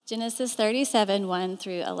Genesis 37, 1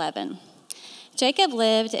 through 11. Jacob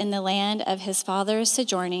lived in the land of his father's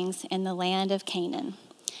sojournings in the land of Canaan.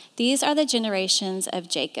 These are the generations of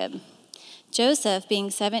Jacob. Joseph,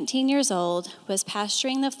 being 17 years old, was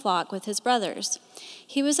pasturing the flock with his brothers.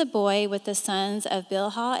 He was a boy with the sons of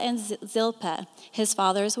Bilhah and Zilpah, his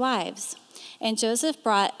father's wives. And Joseph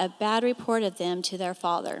brought a bad report of them to their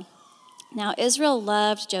father. Now Israel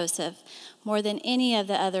loved Joseph more than any of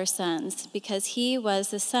the other sons, because he was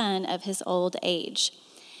the son of his old age.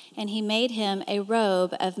 And he made him a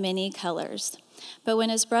robe of many colors. But when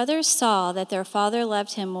his brothers saw that their father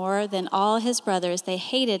loved him more than all his brothers, they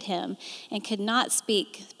hated him and could not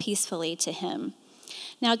speak peacefully to him.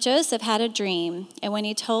 Now Joseph had a dream, and when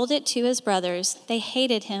he told it to his brothers, they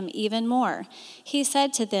hated him even more. He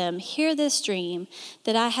said to them, "Hear this dream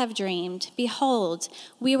that I have dreamed. Behold,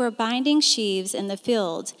 we were binding sheaves in the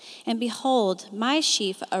field, and behold, my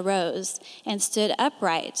sheaf arose and stood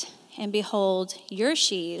upright, and behold, your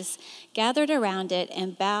sheaves gathered around it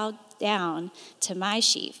and bowed down to my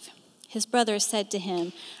sheaf." His brothers said to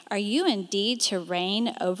him, "Are you indeed to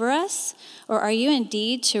reign over us? Or are you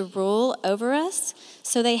indeed to rule over us?"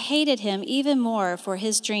 So they hated him even more for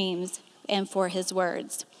his dreams and for his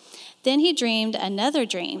words. Then he dreamed another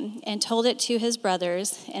dream and told it to his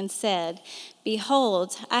brothers and said,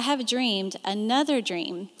 "Behold, I have dreamed another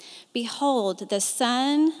dream. Behold, the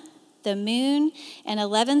sun, the moon, and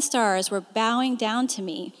 11 stars were bowing down to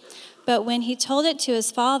me." But when he told it to his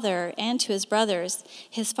father and to his brothers,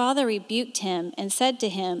 his father rebuked him and said to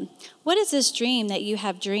him, "What is this dream that you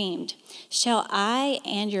have dreamed? Shall I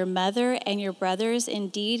and your mother and your brothers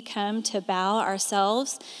indeed come to bow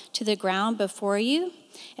ourselves to the ground before you?"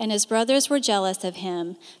 And his brothers were jealous of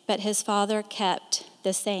him, but his father kept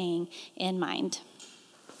the saying in mind.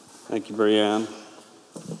 Thank you, Brianne.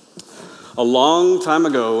 A long time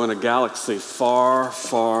ago in a galaxy far,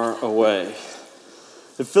 far away.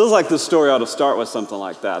 It feels like this story ought to start with something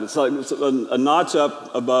like that. It's like it's a notch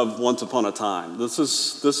up above Once Upon a Time. This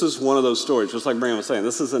is one of those stories, just like Brian was saying.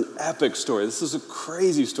 This is an epic story. This is a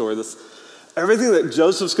crazy story. Everything that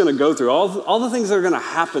Joseph's going to go through, all the things that are going to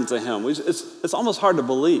happen to him, it's almost hard to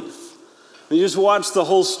believe. When you just watch the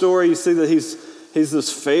whole story, you see that he's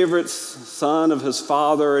this favorite son of his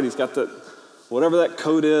father, and he's got that, whatever that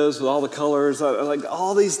coat is with all the colors, like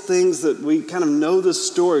all these things that we kind of know this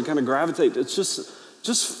story, kind of gravitate. It's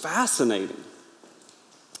just fascinating.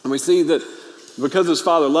 And we see that because his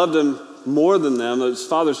father loved him more than them, his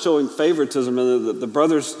father's showing favoritism, and the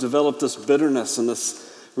brothers developed this bitterness, and this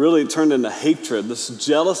really turned into hatred, this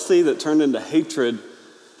jealousy that turned into hatred,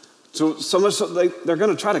 so much so they're going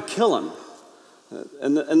to try to kill him.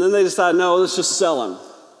 And then they decide, no, let's just sell him.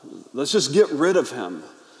 Let's just get rid of him.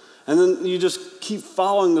 And then you just keep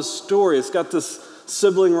following the story. It's got this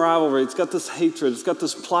sibling rivalry. It's got this hatred. It's got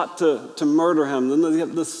this plot to murder him. Then they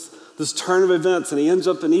get this turn of events, and he ends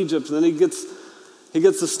up in Egypt, and then he gets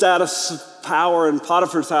the status of power in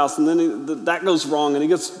Potiphar's house, and then that goes wrong, and he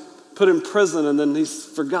gets put in prison, and then he's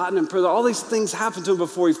forgotten in prison. All these things happen to him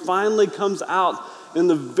before he finally comes out in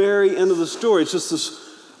the very end of the story. It's just this,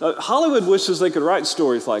 Hollywood wishes they could write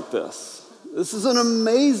stories like this. This is an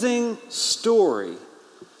amazing story.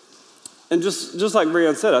 And just like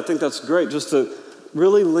Brianne said, I think that's great, just to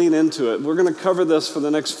really lean into it. We're going to cover this for the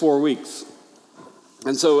next 4 weeks.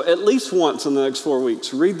 And so at least once in the next 4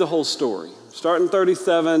 weeks, read the whole story. Start in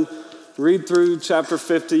 37, read through chapter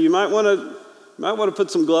 50. You might want to put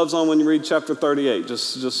some gloves on when you read chapter 38,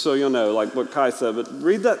 just so you'll know, like what Kai said. But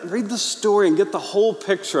read the story and get the whole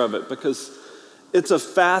picture of it, because it's a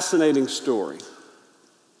fascinating story.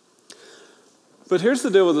 But here's the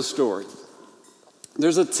deal with the story.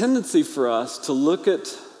 There's a tendency for us to look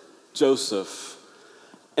at Joseph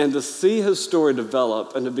and to see his story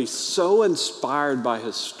develop and to be so inspired by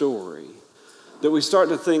his story that we start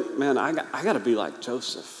to think, man, I got to be like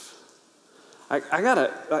Joseph.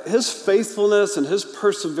 His faithfulness and his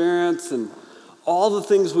perseverance and all the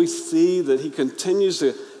things we see that he continues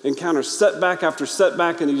to encounter setback after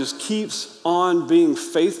setback, and he just keeps on being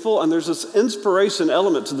faithful. And there's this inspiration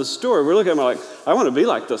element to the story. We're looking at him like, I want to be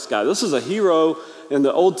like this guy. This is a hero in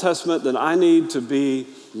the Old Testament that I need to be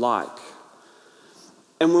like.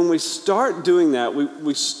 And when we start doing that,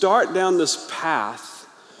 we start down this path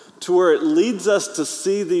to where it leads us to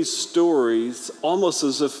see these stories almost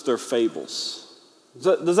as if they're fables.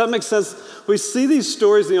 Does that make sense? We see these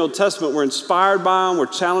stories in the Old Testament. We're inspired by them. We're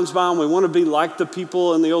challenged by them. We want to be like the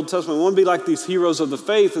people in the Old Testament. We want to be like these heroes of the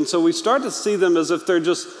faith. And so we start to see them as if they're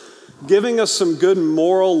just giving us some good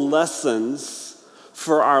moral lessons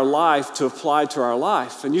for our life to apply to our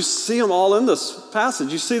life. And you see them all in this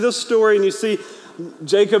passage. You see this story and you see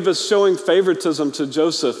Jacob is showing favoritism to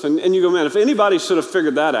Joseph. And you go, man, if anybody should have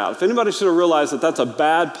figured that out, if anybody should have realized that that's a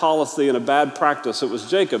bad policy and a bad practice, it was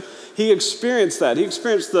Jacob. He experienced that. He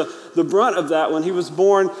experienced the brunt of that when he was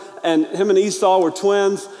born, and him and Esau were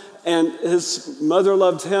twins, and his mother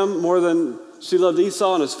loved him more than she loved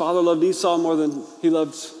Esau, and his father loved Esau more than he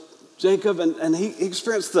loved Jacob, and he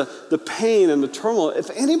experienced the pain and the turmoil. If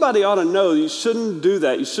anybody ought to know, you shouldn't do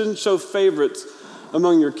that. You shouldn't show favorites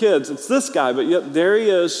among your kids. It's this guy, but yet there he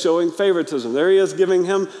is showing favoritism. There he is giving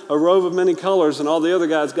him a robe of many colors, and all the other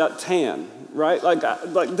guys got tan, right? Like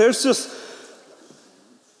there's just,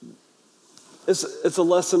 it's a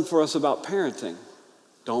lesson for us about parenting.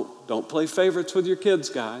 Don't play favorites with your kids,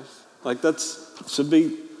 guys. Like should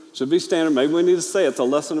be standard. Maybe we need to say it's a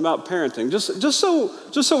lesson about parenting. Just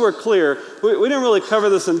so we're clear, we didn't really cover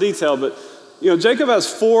this in detail, but Jacob has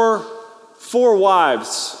four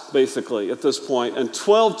wives basically at this point, and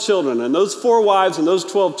 12 children. And those 4 wives and those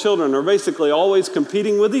 12 children are basically always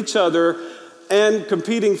competing with each other and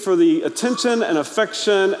competing for the attention and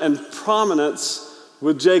affection and prominence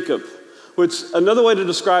with Jacob. Which, another way to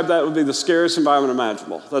describe that would be the scariest environment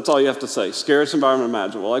imaginable. That's all you have to say, scariest environment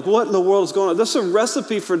imaginable. Like, what in the world is going on? This is a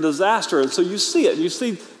recipe for disaster. And so you see it. You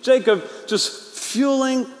see Jacob just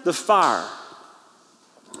fueling the fire,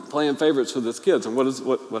 playing favorites with his kids. And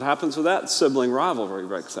what happens with that? Sibling rivalry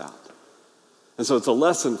breaks out. And so it's a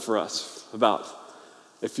lesson for us about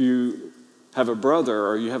if you have a brother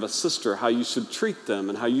or you have a sister, how you should treat them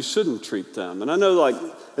and how you shouldn't treat them. And I know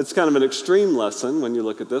it's kind of an extreme lesson when you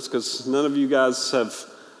look at this, because none of you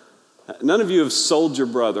have sold your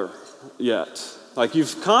brother yet. Like,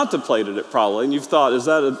 you've contemplated it probably, and you've thought, is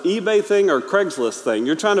that an eBay thing or a Craigslist thing?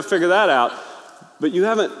 You're trying to figure that out, but you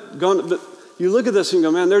haven't gone, but you look at this and you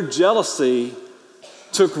go, man, their jealousy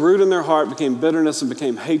took root in their heart, became bitterness and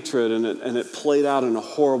became hatred, and it played out in a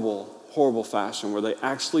horrible fashion where they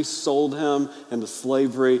actually sold him into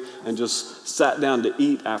slavery and just sat down to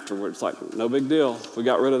eat afterwards. Like, no big deal. We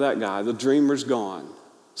got rid of that guy. The dreamer's gone.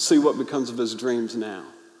 See what becomes of his dreams now.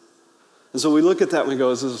 And so we look at that and we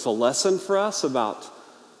go, is this a lesson for us about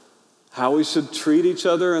how we should treat each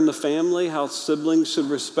other in the family, how siblings should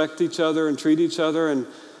respect each other and treat each other?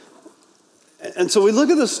 And so we look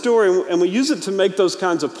at this story and we use it to make those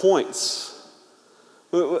kinds of points.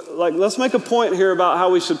 Like, let's make a point here about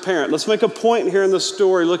how we should parent. Let's make a point here in the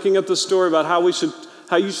story, looking at the story about how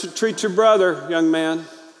you should treat your brother, young man.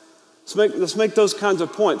 Let's make those kinds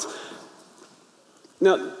of points.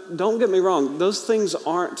 Now, don't get me wrong. Those things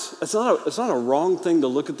it's not a wrong thing to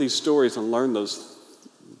look at these stories and learn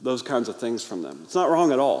those kinds of things from them. It's not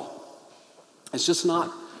wrong at all. It's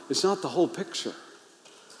not the whole picture.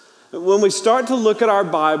 When we start to look at our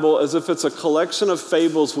Bible as if it's a collection of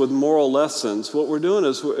fables with moral lessons, what we're doing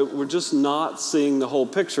is we're just not seeing the whole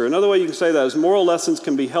picture. Another way you can say that is moral lessons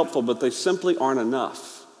can be helpful, but they simply aren't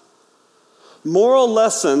enough. Moral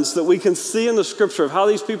lessons that we can see in the scripture of how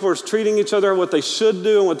these people are treating each other, what they should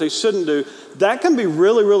do and what they shouldn't do, that can be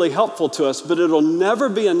really, really helpful to us, but it'll never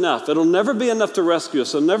be enough. It'll never be enough to rescue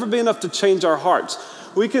us. It'll never be enough to change our hearts.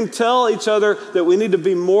 We can tell each other that we need to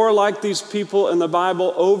be more like these people in the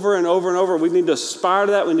Bible over and over and over. We need to aspire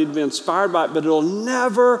to that. We need to be inspired by it, but it'll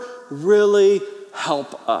never really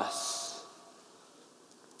help us.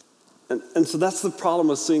 And so that's the problem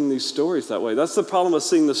with seeing these stories that way. That's the problem with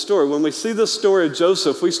seeing the story. When we see the story of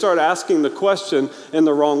Joseph, we start asking the question in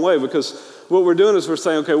the wrong way, because what we're doing is we're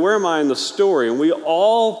saying, okay, where am I in the story? And we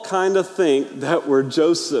all kind of think that we're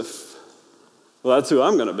Joseph. Well, that's who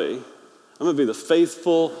I'm going to be. I'm going to be the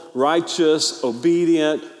faithful, righteous,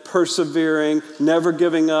 obedient, persevering, never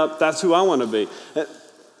giving up. That's who I want to be.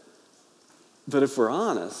 But if we're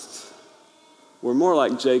honest, we're more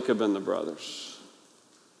like Jacob and the brothers.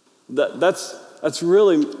 That's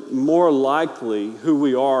really more likely who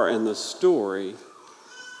we are in this story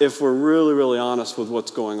if we're really, really honest with what's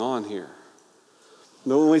going on here.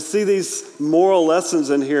 But when we see these moral lessons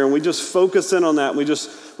in here and we just focus in on that, we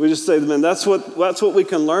just say, man, that's what we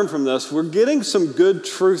can learn from this. We're getting some good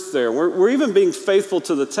truth there. We're even being faithful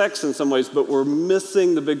to the text in some ways, but we're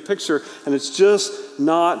missing the big picture, and it's just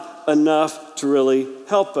not enough to really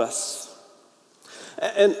help us.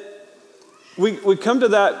 And we come to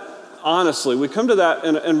that honestly. We come to that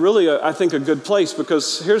in really, I think, a good place,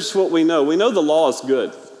 because here's what we know. We know the law is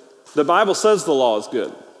good. The Bible says the law is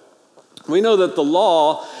good. We know that the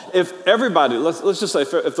law, if everybody, let's just say,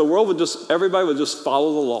 if the world everybody would just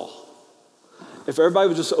follow the law, if everybody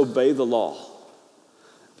would just obey the law,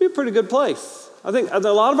 it'd be a pretty good place. I think a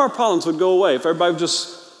lot of our problems would go away if everybody would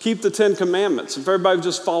just keep the 10 Commandments, if everybody would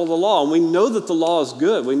just follow the law, and we know that the law is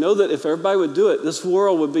good. We know that if everybody would do it, this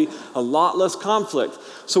world would be a lot less conflict.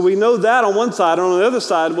 So we know that on one side. On the other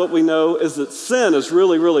side, what we know is that sin is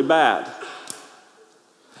really, really bad.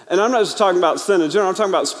 And I'm not just talking about sin in general. I'm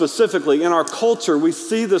talking about specifically in our culture. We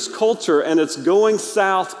see this culture, and it's going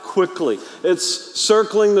south quickly. It's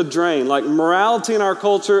circling the drain. Like morality in our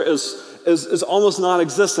culture is almost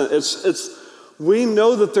non-existent. We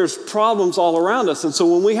know that there's problems all around us. And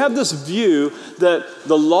so when we have this view that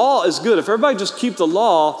the law is good, if everybody just keep the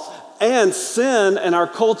law, and sin in our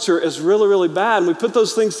culture is really, really bad, and we put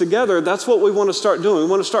those things together, that's what we want to start doing. We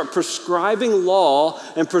want to start prescribing law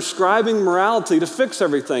and prescribing morality to fix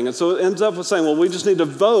everything. And so it ends up with saying, well, we just need to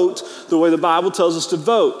vote the way the Bible tells us to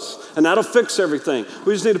vote, and that'll fix everything.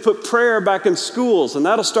 We just need to put prayer back in schools, and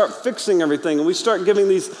that'll start fixing everything. And we start giving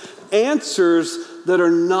these answers that are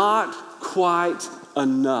not quite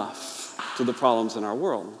enough to the problems in our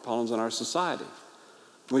world, problems in our society.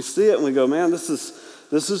 We see it and we go, man, this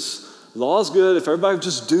is law is good if everybody would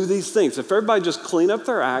just do these things. If everybody just clean up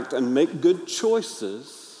their act and make good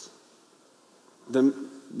choices, then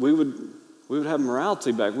we would have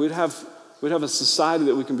morality back. We'd have a society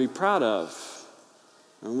that we can be proud of.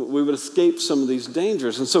 And we would escape some of these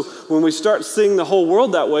dangers. And so when we start seeing the whole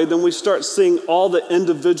world that way, then we start seeing all the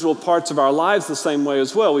individual parts of our lives the same way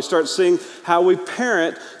as well. We start seeing how we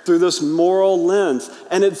parent through this moral lens.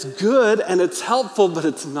 And it's good and it's helpful, but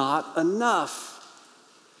it's not enough.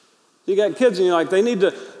 You got kids and you're like, they need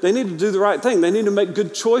to do the right thing. They need to make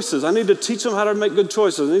good choices. I need to teach them how to make good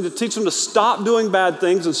choices. I need to teach them to stop doing bad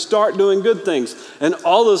things and start doing good things. And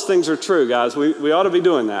all those things are true, guys. We ought to be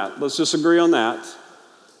doing that. Let's just agree on that.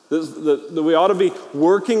 That we ought to be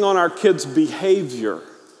working on our kids' behavior.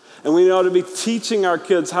 And we ought to be teaching our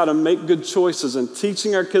kids how to make good choices and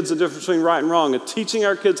teaching our kids the difference between right and wrong and teaching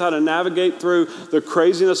our kids how to navigate through the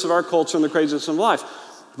craziness of our culture and the craziness of life.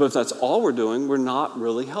 But if that's all we're doing, we're not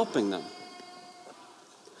really helping them.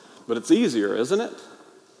 But it's easier, isn't it?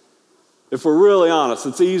 If we're really honest,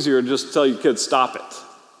 it's easier to just tell your kids, stop it.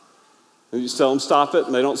 And you just tell them stop it,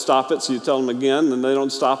 and they don't stop it, so you tell them again, and they don't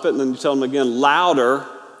stop it, and then you tell them again louder.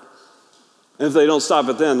 And if they don't stop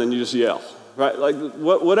it then you just yell, right? Like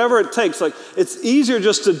whatever it takes. Like it's easier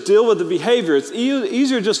just to deal with the behavior. It's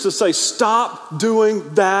easier just to say, stop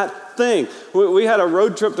doing that thing. We had a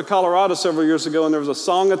road trip to Colorado several years ago, and there was a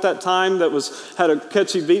song at that time that had a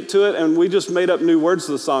catchy beat to it, and we just made up new words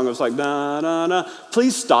to the song. It was like, da, da, da,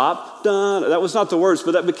 please stop, da. That was not the words,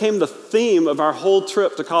 but that became the theme of our whole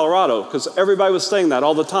trip to Colorado, because everybody was saying that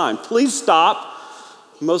all the time. Please stop.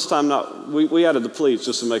 Most time not. We added the please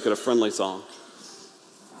just to make it a friendly song.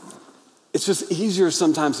 It's just easier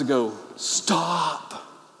sometimes to go, stop,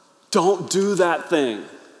 don't do that thing.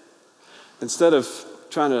 Instead of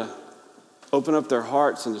trying to open up their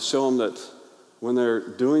hearts and to show them that when they're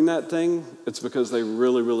doing that thing, it's because they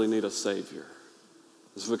really, really need a Savior.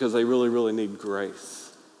 It's because they really, really need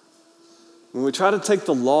grace. When we try to take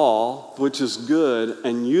the law, which is good,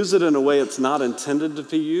 and use it in a way it's not intended to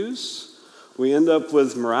be used, we end up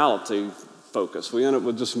with morality focus. We end up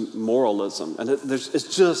with just moralism. And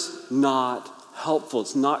it's just not helpful.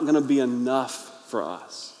 It's not going to be enough for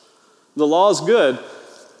us. The law is good,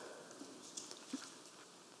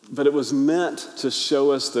 but it was meant to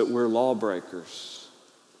show us that we're lawbreakers.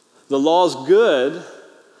 The law is good.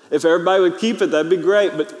 If everybody would keep it, that'd be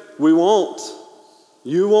great, but we won't.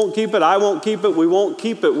 You won't keep it, I won't keep it, we won't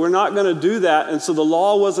keep it. We're not going to do that. And so the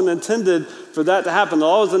law wasn't intended for that to happen. The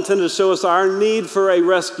law was intended to show us our need for a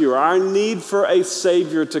rescuer, our need for a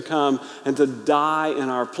Savior to come and to die in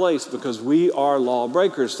our place because we are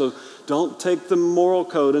lawbreakers. So don't take the moral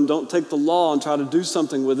code and don't take the law and try to do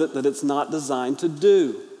something with it that it's not designed to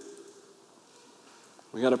do.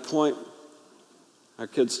 We got to point our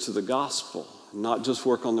kids to the gospel, not just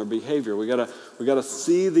work on their behavior. We got to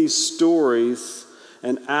see these stories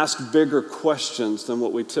and ask bigger questions than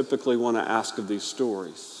what we typically want to ask of these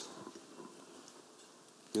stories.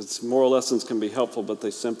 Because moral lessons can be helpful, but they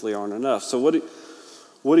simply aren't enough. So what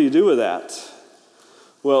do you do with that?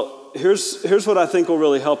 Well, here's what I think will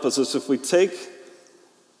really help us is if we take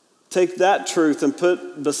that truth and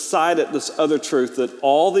put beside it this other truth that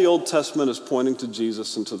all the Old Testament is pointing to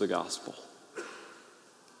Jesus and to the gospel.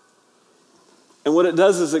 And what it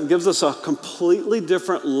does is it gives us a completely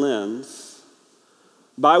different lens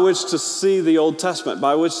by which to see the Old Testament,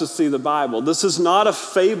 by which to see the Bible. This is not a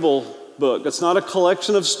fable book. It's not a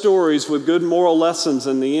collection of stories with good moral lessons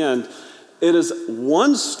in the end. It is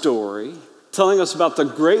one story telling us about the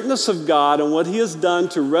greatness of God and what He has done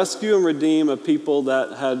to rescue and redeem a people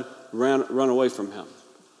that had run away from Him.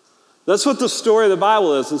 That's what the story of the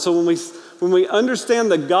Bible is. And so when when we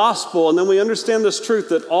understand the gospel and then we understand this truth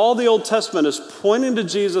that all the Old Testament is pointing to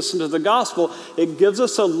Jesus and to the gospel, it gives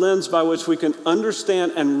us a lens by which we can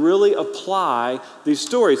understand and really apply these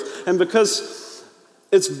stories. And because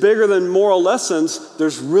it's bigger than moral lessons,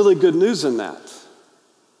 there's really good news in that.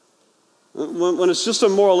 When it's just a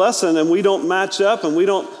moral lesson and we don't match up and we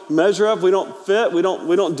don't measure up, we don't fit, we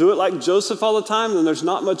don't do it like Joseph all the time, then there's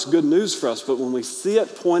not much good news for us. But when we see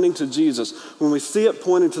it pointing to Jesus, when we see it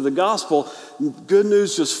pointing to the gospel, good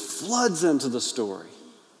news just floods into the story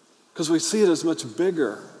because we see it as much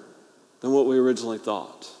bigger than what we originally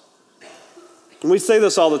thought. And we say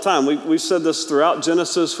this all the time. We've said this throughout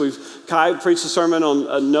Genesis. Kai preached a sermon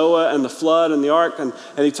on Noah and the flood and the ark, and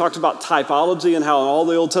he talked about typology and how in all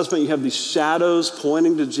the Old Testament you have these shadows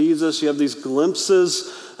pointing to Jesus. You have these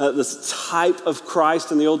glimpses, this type of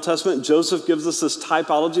Christ in the Old Testament. Joseph gives us this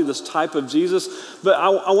typology, this type of Jesus. But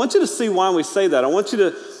I want you to see why we say that. I want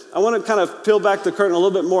to kind of peel back the curtain a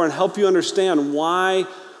little bit more and help you understand why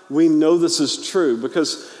we know this is true,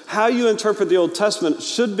 because how you interpret the Old Testament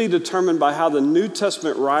should be determined by how the New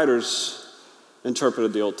Testament writers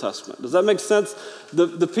interpreted the Old Testament. Does that make sense?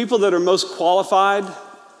 The people that are most qualified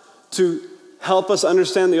to help us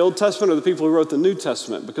understand the Old Testament are the people who wrote the New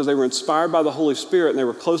Testament, because they were inspired by the Holy Spirit and they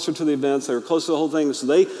were closer to the events, they were closer to the whole thing.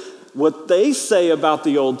 So what they say about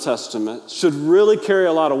the Old Testament should really carry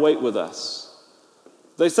a lot of weight with us.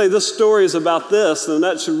 They say this story is about this, then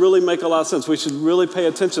that should really make a lot of sense. We should really pay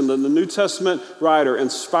attention that the New Testament writer,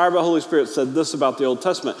 inspired by the Holy Spirit, said this about the Old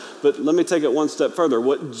Testament. But let me take it one step further.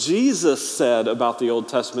 What Jesus said about the Old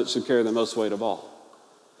Testament should carry the most weight of all.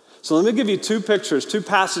 So let me give you two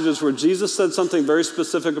passages where Jesus said something very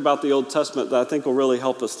specific about the Old Testament that I think will really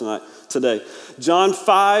help us today. John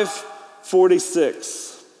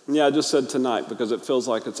 5:46. Yeah, I just said tonight because it feels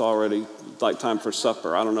like it's already like time for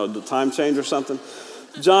supper. I don't know, did the time change or something?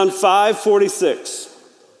 John 5:46.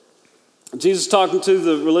 Jesus talking to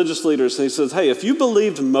the religious leaders, and he says, hey, if you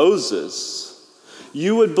believed Moses,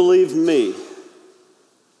 you would believe me.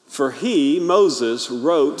 For Moses,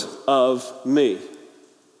 wrote of me.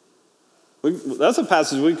 That's a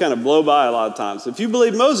passage we kind of blow by a lot of times. If you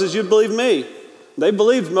believe Moses, you'd believe me. They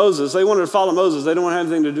believed Moses. They wanted to follow Moses. They don't want to have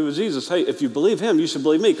anything to do with Jesus. Hey, if you believe him, you should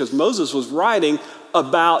believe me, because Moses was writing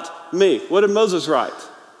about me. What did Moses write?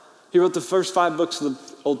 He wrote the first 5 books of the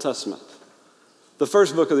Old Testament. The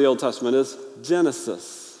first book of the Old Testament is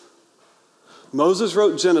Genesis. Moses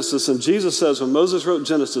wrote Genesis, and Jesus says when Moses wrote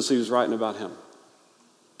Genesis, he was writing about him.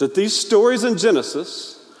 That these stories in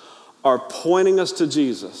Genesis are pointing us to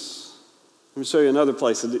Jesus. Let me show you another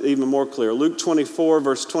place, even more clear. Luke 24,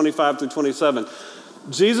 verse 25 through 27.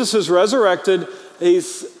 Jesus is resurrected.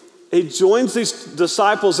 He joins these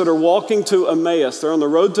disciples that are walking to Emmaus. They're on the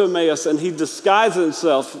road to Emmaus, and he disguises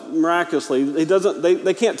himself miraculously.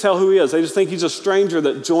 They can't tell who he is. They just think he's a stranger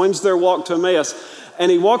that joins their walk to Emmaus. And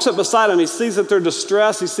he walks up beside them. He sees that they're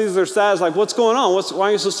distressed. He sees they're sad. He's like, what's going on? Why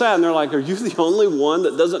are you so sad? And they're like, are you the only one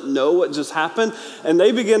that doesn't know what just happened? And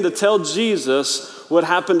they begin to tell Jesus what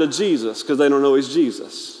happened to Jesus, because they don't know he's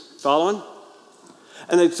Jesus. Following?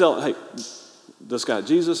 And they tell, hey, this guy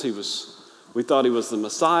Jesus, we thought he was the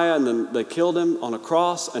Messiah, and then they killed him on a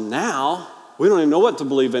cross, and now we don't even know what to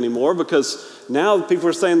believe anymore, because now people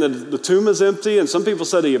are saying that the tomb is empty, and some people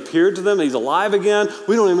said he appeared to them, he's alive again.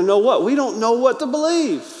 We don't even know what. We don't know what to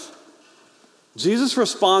believe. Jesus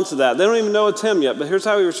responds to that. They don't even know it's him yet, but here's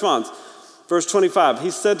how he responds. Verse 25,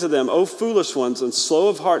 he said to them, O foolish ones and slow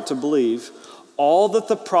of heart to believe all that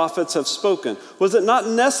the prophets have spoken. Was it not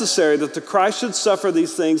necessary that the Christ should suffer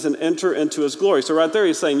these things and enter into his glory? So right there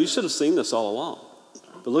he's saying, you should have seen this all along.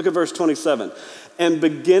 But look at verse 27. And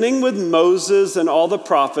beginning with Moses and all the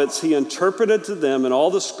prophets, he interpreted to them in all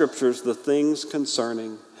the scriptures the things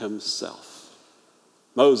concerning himself.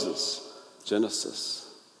 Moses,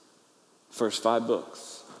 Genesis, first 5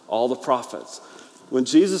 books, all the prophets. When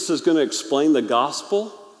Jesus is going to explain the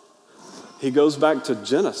gospel, he goes back to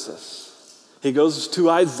Genesis. He goes to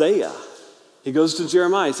Isaiah. He goes to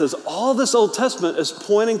Jeremiah. He says, all this Old Testament is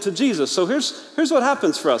pointing to Jesus. So here's what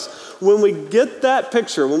happens for us. When we get that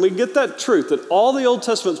picture, when we get that truth that all the Old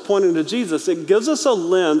Testament is pointing to Jesus, it gives us a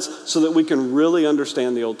lens so that we can really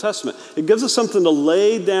understand the Old Testament. It gives us something to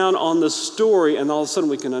lay down on the story, and all of a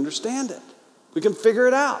sudden we can understand it. We can figure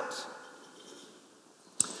it out.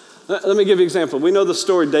 Let me give you an example. We know the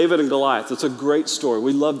story David and Goliath. It's a great story.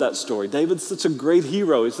 We love that story. David's such a great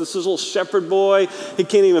hero. He's this little shepherd boy. He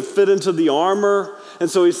can't even fit into the armor. And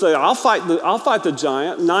so he said, I'll fight the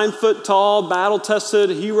giant, 9 foot tall, battle-tested,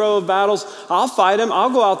 hero of battles. I'll fight him. I'll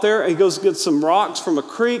go out there. And he goes and gets some rocks from a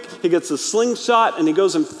creek. He gets a slingshot, and he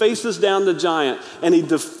goes and faces down the giant, and he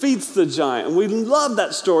defeats the giant. And we love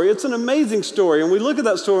that story. It's an amazing story. And we look at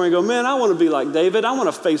that story and go, man, I want to be like David. I want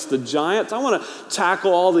to face the giants. I want to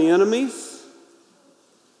tackle all the enemies.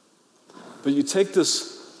 But you take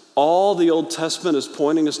this, all the Old Testament is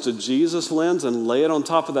pointing us to Jesus lens and lay it on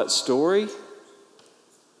top of that story.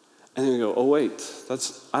 And then you go, oh wait,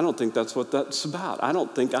 I don't think that's what that's about. I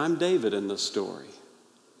don't think I'm David in this story.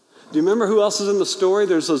 Do you remember who else is in the story?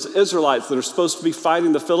 There's those Israelites that are supposed to be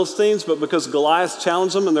fighting the Philistines, but because Goliath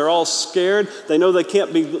challenged them and they're all scared, they know they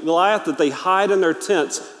can't beat Goliath, that they hide in their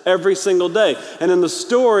tents every single day. And in the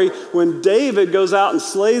story, when David goes out and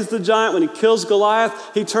slays the giant, when he kills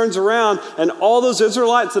Goliath, he turns around and all those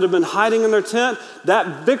Israelites that have been hiding in their tent,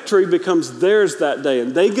 that victory becomes theirs that day.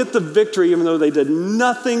 And they get the victory even though they did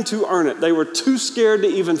nothing to earn it. They were too scared to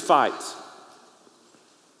even fight.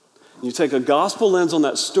 You take a gospel lens on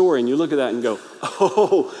that story and you look at that and go,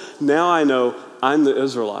 oh, now I know I'm the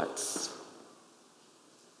Israelites.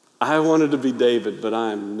 I wanted to be David, but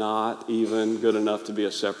I am not even good enough to be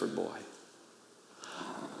a shepherd boy.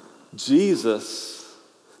 Jesus,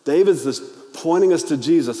 David's this pointing us to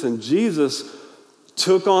Jesus, and Jesus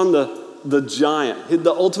took on the giant,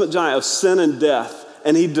 the ultimate giant of sin and death.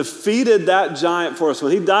 And he defeated that giant for us.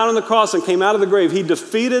 When he died on the cross and came out of the grave, he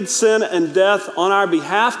defeated sin and death on our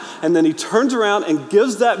behalf. And then he turns around and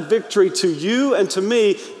gives that victory to you and to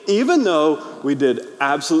me, even though we did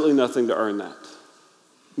absolutely nothing to earn that.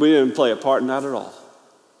 We didn't play a part in that at all.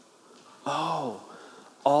 Oh,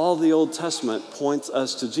 all the Old Testament points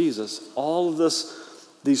us to Jesus. All of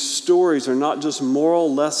these stories are not just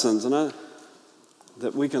moral lessons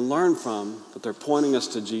that we can learn from, but they're pointing us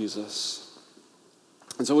to Jesus.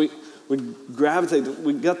 And so we gravitate,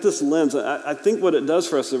 we got this lens. I think what it does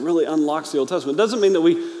for us, it really unlocks the Old Testament. It doesn't mean that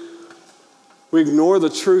we ignore the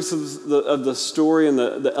truth of the story and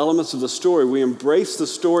the elements of the story. We embrace the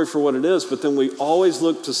story for what it is, but then we always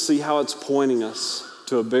look to see how it's pointing us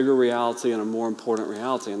to a bigger reality and a more important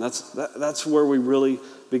reality. And that's where we really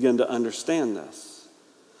begin to understand this.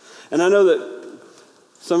 And I know that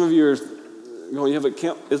some of you are going, yeah, but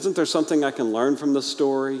isn't there something I can learn from this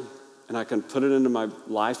story? And I can put it into my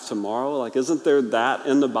life tomorrow? Like, isn't there that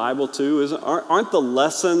in the Bible too? Aren't the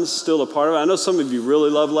lessons still a part of it? I know some of you really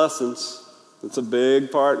love lessons. It's a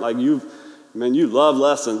big part. Like you love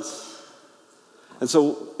lessons. And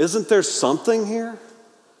so isn't there something here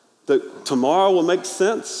that tomorrow will make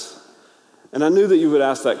sense? And I knew that you would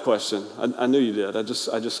ask that question. I knew you did. That's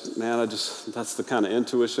the kind of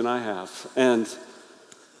intuition I have. And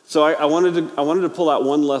so I wanted to pull out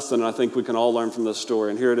one lesson I think we can all learn from this story,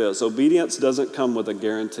 and here it is. Obedience doesn't come with a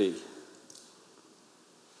guarantee.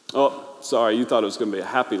 Oh, sorry, you thought it was going to be a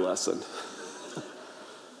happy lesson.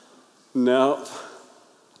 No.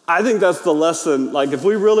 I think that's the lesson. Like, if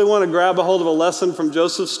we really want to grab a hold of a lesson from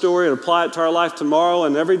Joseph's story and apply it to our life tomorrow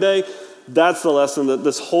and every day, that's the lesson that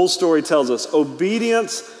this whole story tells us.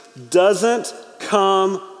 Obedience doesn't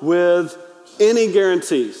come with any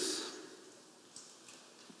guarantees.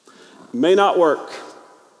 May not work.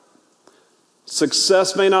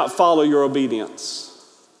 Success may not follow your obedience.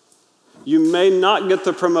 You may not get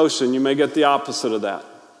the promotion. You may get the opposite of that.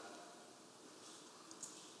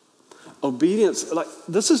 Obedience,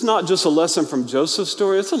 this is not just a lesson from Joseph's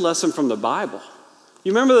story. It's a lesson from the Bible.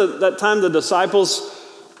 You remember that time the disciples,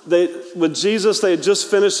 with Jesus, they had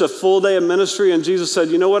just finished a full day of ministry, and Jesus said,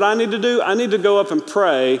 you know what I need to do? I need to go up and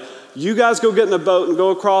pray. You guys go get in a boat and go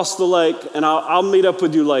across the lake, and I'll meet up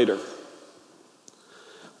with you later.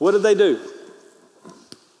 What did they do?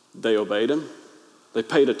 They obeyed him. They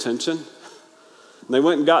paid attention. And they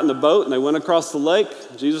went and got in the boat and they went across the lake.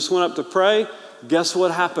 Jesus went up to pray. Guess what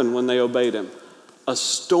happened when they obeyed him? A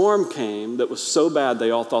storm came that was so bad they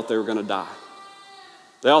all thought they were going to die.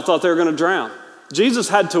 They all thought they were going to drown. Jesus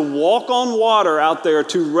had to walk on water out there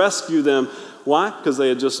to rescue them. Why? Because they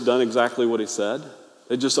had just done exactly what he said.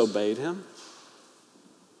 They just obeyed him.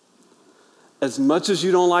 As much as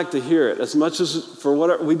you don't like to hear it, as much as for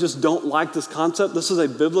whatever, we just don't like this concept, this is a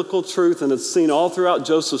biblical truth and it's seen all throughout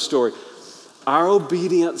Joseph's story. Our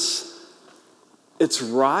obedience, it's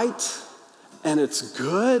right and it's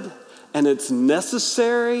good and it's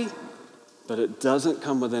necessary, but it doesn't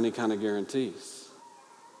come with any kind of guarantees.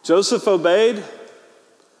 Joseph obeyed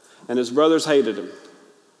and his brothers hated him.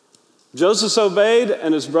 Joseph obeyed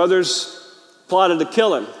and his brothers plotted to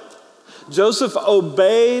kill him. Joseph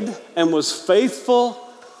obeyed and was faithful,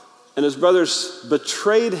 and his brothers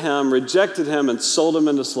betrayed him, rejected him, and sold him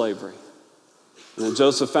into slavery. And then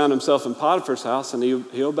Joseph found himself in Potiphar's house, and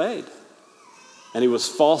he obeyed. And he was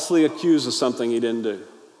falsely accused of something he didn't do.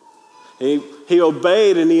 He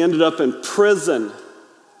obeyed, and he ended up in prison.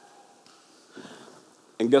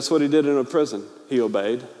 And guess what he did in a prison? He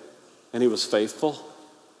obeyed, and he was faithful.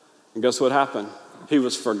 And guess what happened? He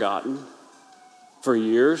was forgotten for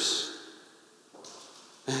years.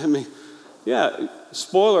 I mean, yeah,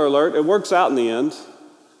 spoiler alert, it works out in the end.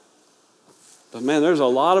 But man, there's a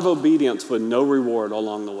lot of obedience with no reward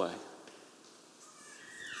along the way.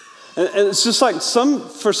 And it's just like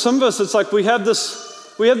for some of us, it's like we have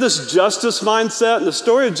this justice mindset. And the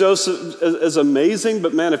story of Joseph is amazing,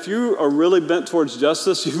 but man, if you are really bent towards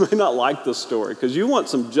justice, you may not like this story because you want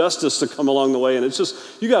some justice to come along the way, and it's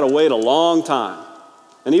just, you got to wait a long time.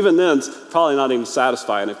 And even then, it's probably not even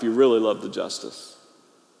satisfying if you really love the justice.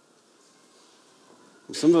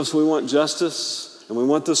 And some of us, we want justice, and we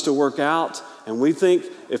want this to work out, and we think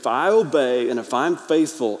if I obey and if I'm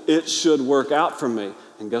faithful, it should work out for me.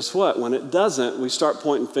 And guess what? When it doesn't, we start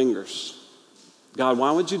pointing fingers. God,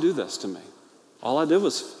 why would you do this to me? All I did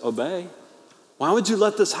was obey. Why would you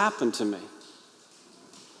let this happen to me?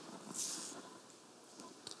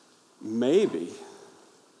 Maybe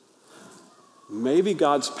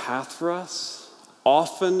God's path for us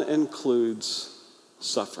often includes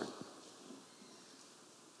suffering.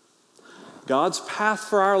 God's path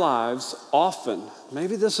for our lives often,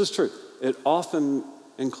 maybe this is true, it often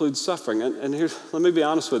includes suffering. And here, let me be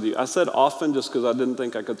honest with you. I said often just because I didn't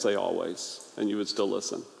think I could say always, and you would still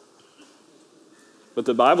listen. But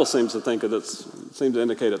the Bible seems to think seems to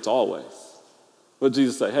indicate it's always. What did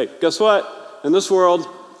Jesus say? Hey, guess what? In this world,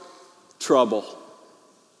 trouble.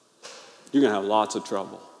 You're going to have lots of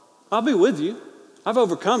trouble. I'll be with you. I've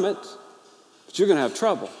overcome it. But you're going to have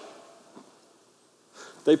trouble.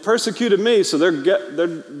 They persecuted me, so they're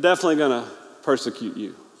definitely going to persecute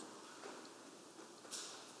you.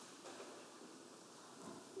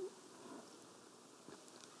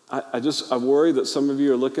 I worry that some of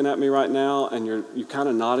you are looking at me right now and you're kind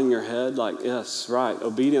of nodding your head like, yes, right,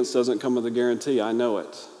 obedience doesn't come with a guarantee, I know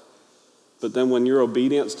it. But then when your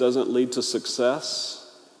obedience doesn't lead to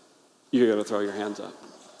success, you're going to throw your hands up.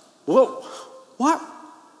 Whoa, what?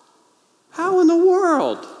 How in the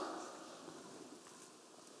world?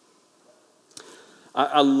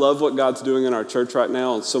 I love what God's doing in our church right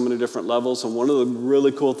now on so many different levels. And one of the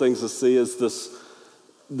really cool things to see is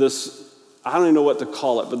this I don't even know what to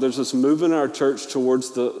call it, but there's this movement in our church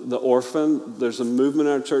towards the orphan. There's a movement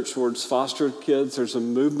in our church towards foster kids. There's a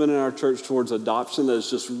movement in our church towards adoption that is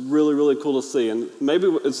just really, really cool to see. And maybe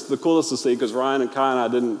it's the coolest to see because Ryan and Kai and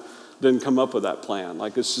I didn't come up with that plan.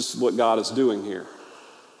 Like, it's just what God is doing here.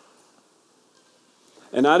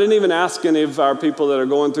 And I didn't even ask any of our people that are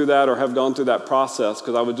going through that or have gone through that process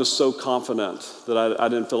because I was just so confident that I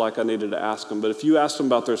didn't feel like I needed to ask them. But if you asked them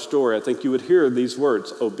about their story, I think you would hear these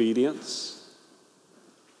words: obedience.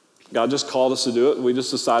 God just called us to do it. We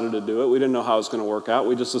just decided to do it. We didn't know how it was going to work out.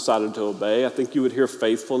 We just decided to obey. I think you would hear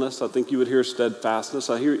faithfulness. I think you would hear steadfastness.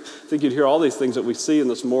 I think you'd hear all these things that we see in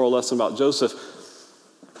this moral lesson about Joseph.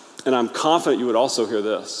 And I'm confident you would also hear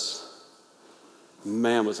this: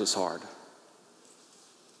 man, was this hard.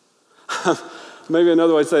 Maybe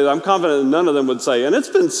another way to say it, I'm confident none of them would say, and it's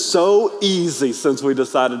been so easy since we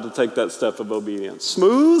decided to take that step of obedience.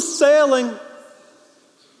 Smooth sailing.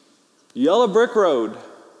 Yellow brick road.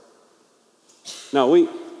 Now,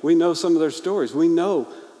 we know some of their stories. We know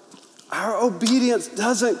our obedience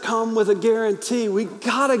doesn't come with a guarantee. We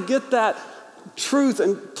got to get that truth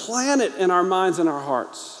and plant it in our minds and our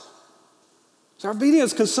hearts. So our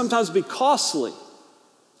obedience can sometimes be costly.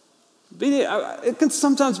 It can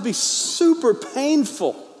sometimes be super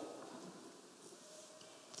painful.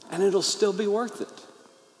 And it'll still be worth it.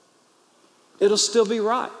 It'll still be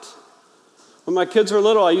right. When my kids were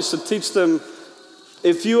little, I used to teach them,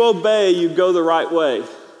 if you obey, you go the right way.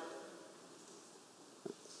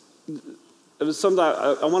 It was something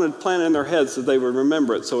I wanted to plant in their heads so they would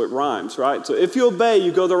remember it, so it rhymes, right? So if you obey,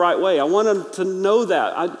 you go the right way. I want them to know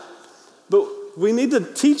that. But we need to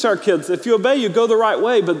teach our kids, if you obey, you go the right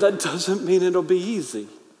way, but that doesn't mean it'll be easy.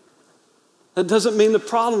 That doesn't mean the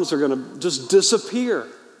problems are going to just disappear.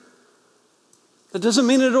 That doesn't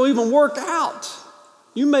mean it'll even work out.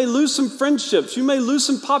 You may lose some friendships. You may lose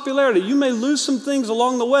some popularity. You may lose some things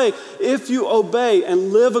along the way. If you obey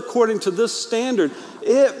and live according to this standard,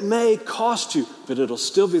 it may cost you, but it'll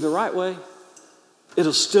still be the right way.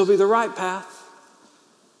 It'll still be the right path.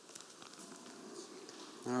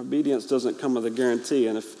 Our obedience doesn't come with a guarantee.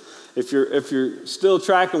 And if you're still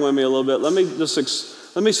tracking with me a little bit,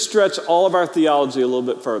 let me stretch all of our theology a little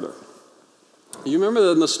bit further. You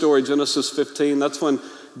remember in the story, Genesis 15, that's when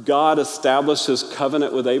God established his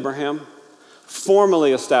covenant with Abraham.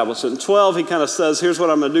 Formally established it. In 12, he kind of says, here's what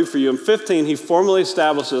I'm going to do for you. In 15, he formally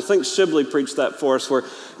established it. I think Shibley preached that for us, where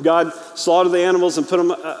God slaughtered the animals and put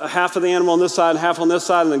them half of the animal on this side and half on this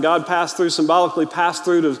side, and then God symbolically passed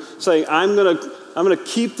through to say, I'm going to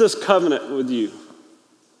keep this covenant with you.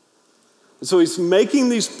 And so he's making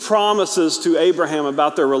these promises to Abraham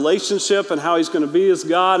about their relationship and how he's going to be his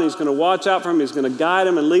God, and he's going to watch out for him, he's going to guide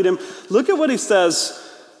him and lead him. Look at what he says.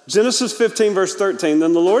 Genesis 15, verse 13,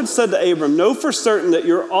 then the Lord said to Abram, know for certain that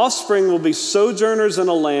your offspring will be sojourners in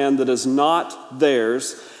a land that is not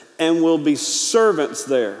theirs and will be servants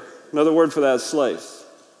there. Another word for that is slaves.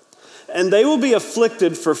 And they will be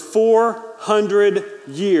afflicted for 400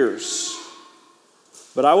 years.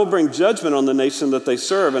 But I will bring judgment on the nation that they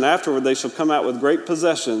serve, and afterward they shall come out with great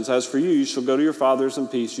possessions. As for you, you shall go to your fathers in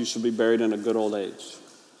peace. You shall be buried in a good old age.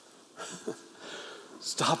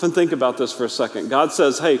 Stop and think about this for a second. God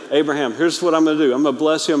says, hey, Abraham, here's what I'm going to do. I'm going to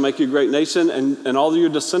bless you and make you a great nation, and all of your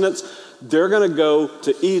descendants, they're going to go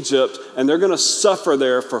to Egypt, and they're going to suffer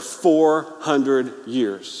there for 400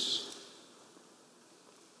 years.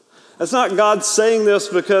 That's not God saying this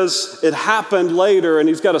because it happened later and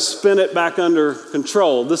he's got to spin it back under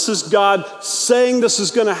control. This is God saying this is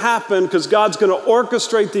going to happen because God's going to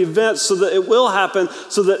orchestrate the events so that it will happen,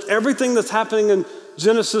 so that everything that's happening in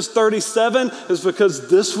Genesis 37 is because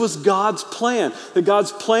this was God's plan. That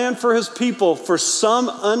God's plan for his people, for some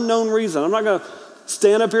unknown reason, I'm not going to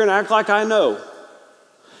stand up here and act like I know.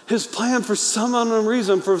 His plan for some unknown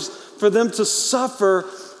reason for them to suffer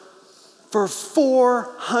for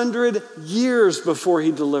 400 years before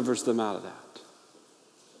he delivers them out of that.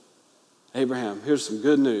 Abraham, here's some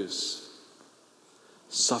good news.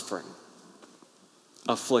 Suffering,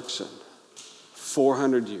 affliction,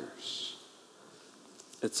 400 years.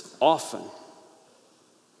 It's often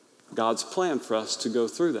God's plan for us to go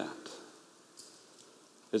through that.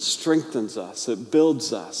 It strengthens us. It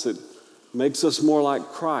builds us. It makes us more like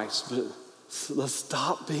Christ. But let's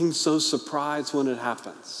stop being so surprised when it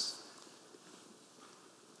happens.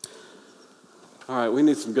 All right, we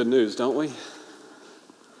need some good news, don't we?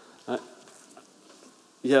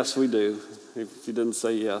 Yes, we do. If you didn't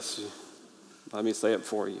say yes, let me say it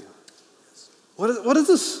for you. What is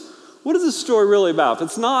this story really about? If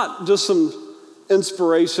it's not just some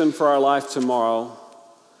inspiration for our life tomorrow,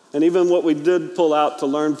 and even what we did pull out to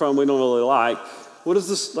learn from we don't really like, what's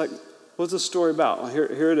this story about? Well,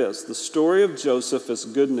 here it is. The story of Joseph is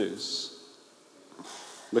good news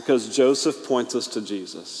because Joseph points us to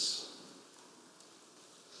Jesus.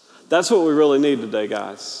 That's what we really need today,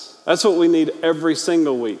 guys. That's what we need every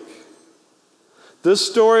single week. This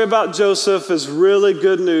story about Joseph is really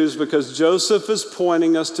good news because Joseph is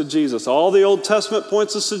pointing us to Jesus. All the Old Testament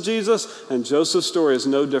points us to Jesus, and Joseph's story is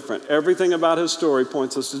no different. Everything about his story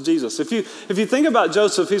points us to Jesus. If you think about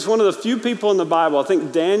Joseph, he's one of the few people in the Bible, I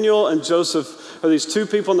think Daniel and Joseph are these two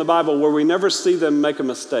people in the Bible where we never see them make a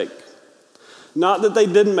mistake. Not that they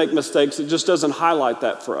didn't make mistakes, it just doesn't highlight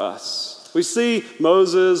that for us. We see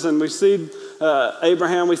Moses and we see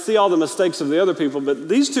Abraham, we see all the mistakes of the other people, but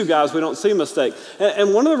these two guys, we don't see a mistake.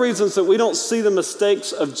 And one of the reasons that we don't see the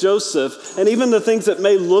mistakes of Joseph, and even the things that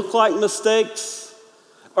may look like mistakes,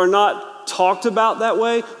 are not talked about that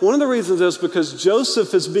way, one of the reasons is because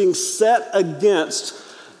Joseph is being set against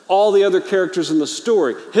all the other characters in the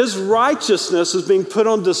story. His righteousness is being put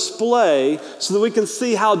on display so that we can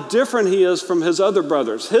see how different he is from his other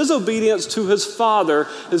brothers. His obedience to his father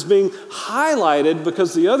is being highlighted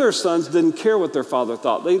because the other sons didn't care what their father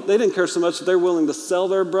thought. They didn't care so much that they're willing to sell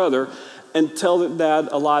their brother and tell their dad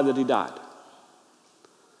a lie that he died.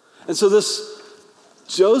 And so this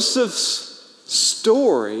Joseph's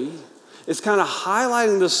story is kind of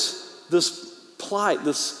highlighting this plight,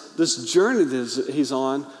 this journey that he's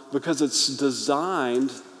on, because it's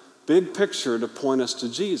designed, big picture, to point us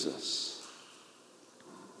to Jesus.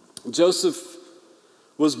 Joseph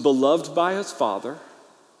was beloved by his father,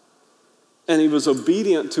 and he was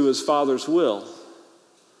obedient to his father's will.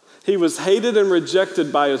 He was hated and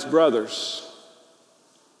rejected by his brothers.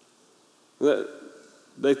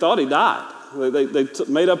 They thought he died. They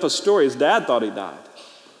made up a story. His dad thought he died.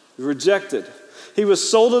 He was rejected. He was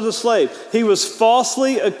sold as a slave. He was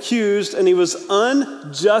falsely accused, and he was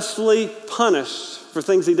unjustly punished for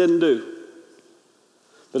things he didn't do.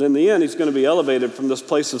 But in the end, he's going to be elevated from this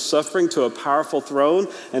place of suffering to a powerful throne,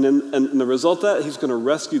 and in the result of that, he's going to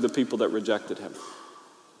rescue the people that rejected him.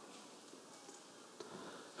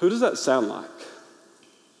 Who does that sound like?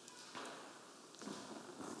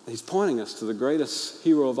 He's pointing us to the greatest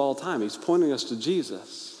hero of all time. He's pointing us to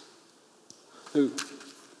Jesus, who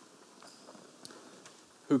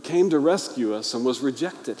who came to rescue us and was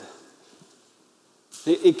rejected.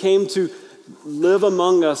 He came to live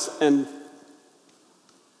among us and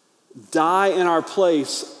die in our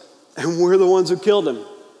place, and we're the ones who killed him.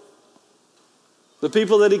 The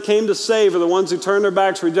people that he came to save are the ones who turned their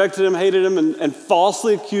backs, rejected him, hated him, and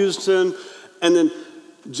falsely accused him. And then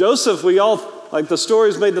Joseph, the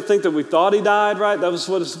story's made to think that we thought he died, right? That was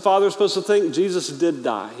what his father was supposed to think. Jesus did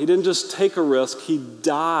die. He didn't just take a risk. He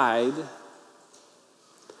died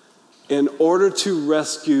in order to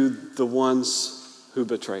rescue the ones who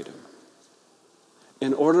betrayed him,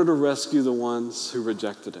 in order to rescue the ones who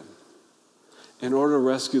rejected him, in order to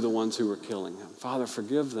rescue the ones who were killing him. Father,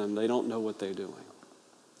 forgive them. They don't know what they're doing.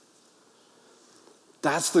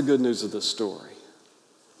 That's the good news of this story.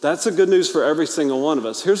 That's the good news for every single one of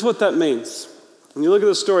us. Here's what that means. When you look at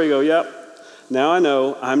the story, you go, yep, now I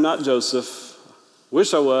know I'm not Joseph.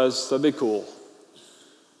 Wish I was. That'd be cool.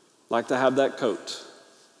 Like to have that coat.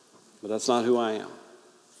 But that's not who I am.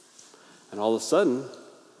 And all of a sudden,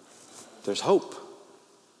 there's hope.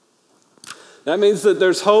 That means that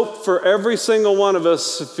there's hope for every single one of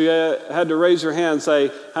us. If you had to raise your hand and say,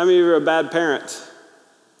 how many of you are a bad parent?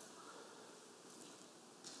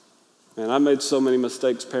 Man, I made so many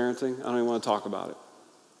mistakes parenting, I don't even want to talk about it.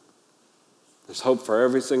 There's hope for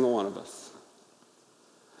every single one of us.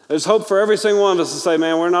 There's hope for every single one of us to say,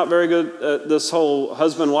 man, we're not very good at this whole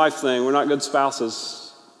husband-wife thing. We're not good spouses.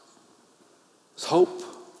 There's hope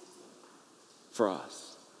for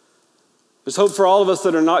us. There's hope for all of us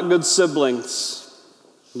that are not good siblings.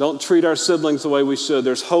 Don't treat our siblings the way we should.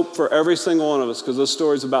 There's hope for every single one of us because this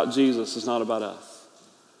story is about Jesus. It's not about us.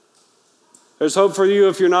 There's hope for you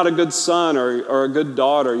if you're not a good son or a good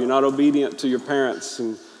daughter. You're not obedient to your parents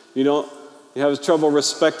and you have trouble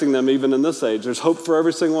respecting them even in this age. There's hope for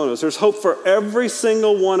every single one of us. There's hope for every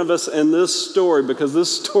single one of us in this story because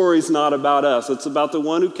this story's not about us. It's about the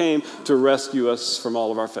one who came to rescue us from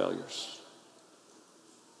all of our failures.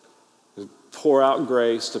 To pour out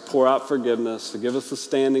grace, to pour out forgiveness, to give us a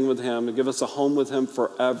standing with him, to give us a home with him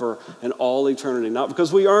forever and all eternity. Not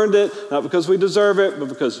because we earned it, not because we deserve it, but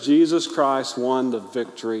because Jesus Christ won the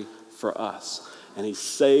victory for us. And he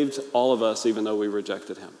saved all of us even though we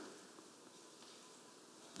rejected him.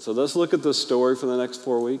 So let's look at this story for the next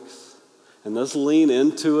 4 weeks, and let's lean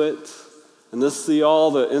into it, and let's see all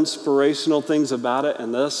the inspirational things about it,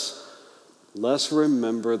 and let's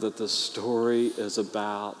remember that the story is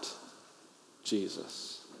about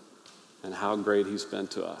Jesus and how great he's been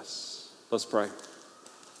to us. Let's pray.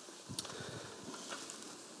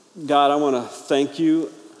 God, I want to thank you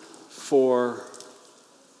for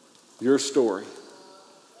your story.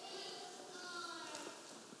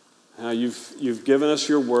 You've given us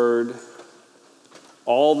your word,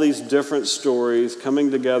 all these different stories coming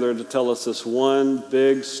together to tell us this one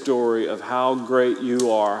big story of how great you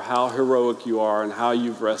are, how heroic you are, and how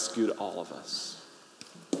you've rescued all of us.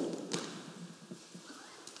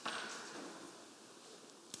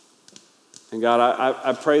 And God,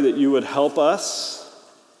 I pray that you would help us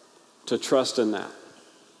to trust in that.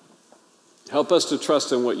 Help us to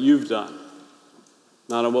trust in what you've done,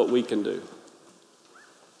 not in what we can do.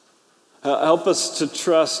 Help us to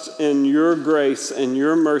trust in your grace and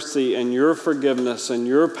your mercy and your forgiveness and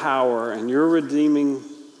your power and your redeeming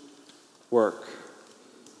work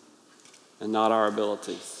and not our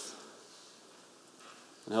abilities.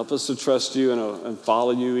 And help us to trust you and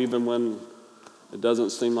follow you even when it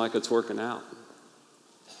doesn't seem like it's working out.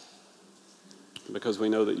 Because we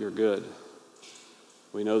know that you're good.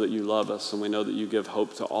 We know that you love us and we know that you give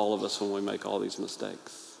hope to all of us when we make all these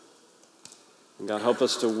mistakes. And God, help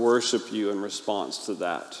us to worship you in response to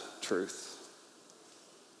that truth.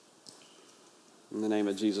 In the name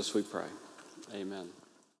of Jesus we pray. Amen.